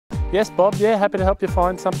Yes, Bob, yeah, happy to help you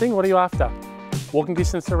find something. What are you after? Walking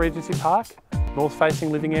distance to Regency Park,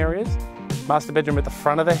 north-facing living areas, master bedroom at the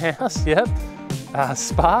front of the house, yep.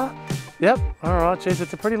 Spa, yep. All right, geez,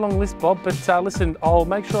 it's a pretty long list, Bob, but listen, I'll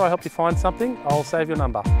make sure I help you find something. I'll save your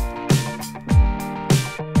number.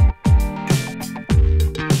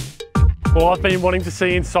 Well, I've been wanting to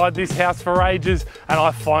see inside this house for ages, and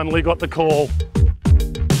I finally got the call.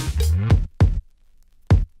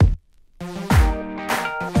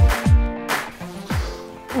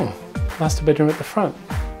 Master bedroom at the front.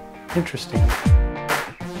 Interesting.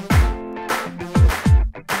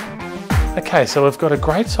 Okay, so we've got a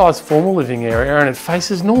great sized formal living area and it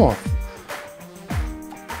faces north.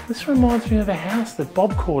 This reminds me of a house that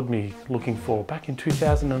Bob called me looking for back in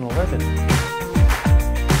 2011.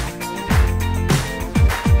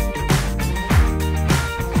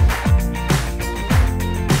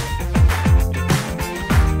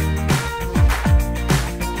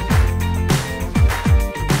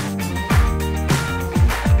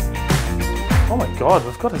 Oh my God,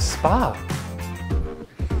 we've got a spa. I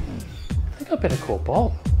think I better call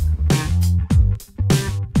Bob.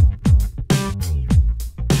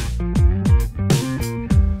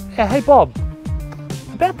 Yeah, hey Bob,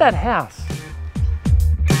 about that house.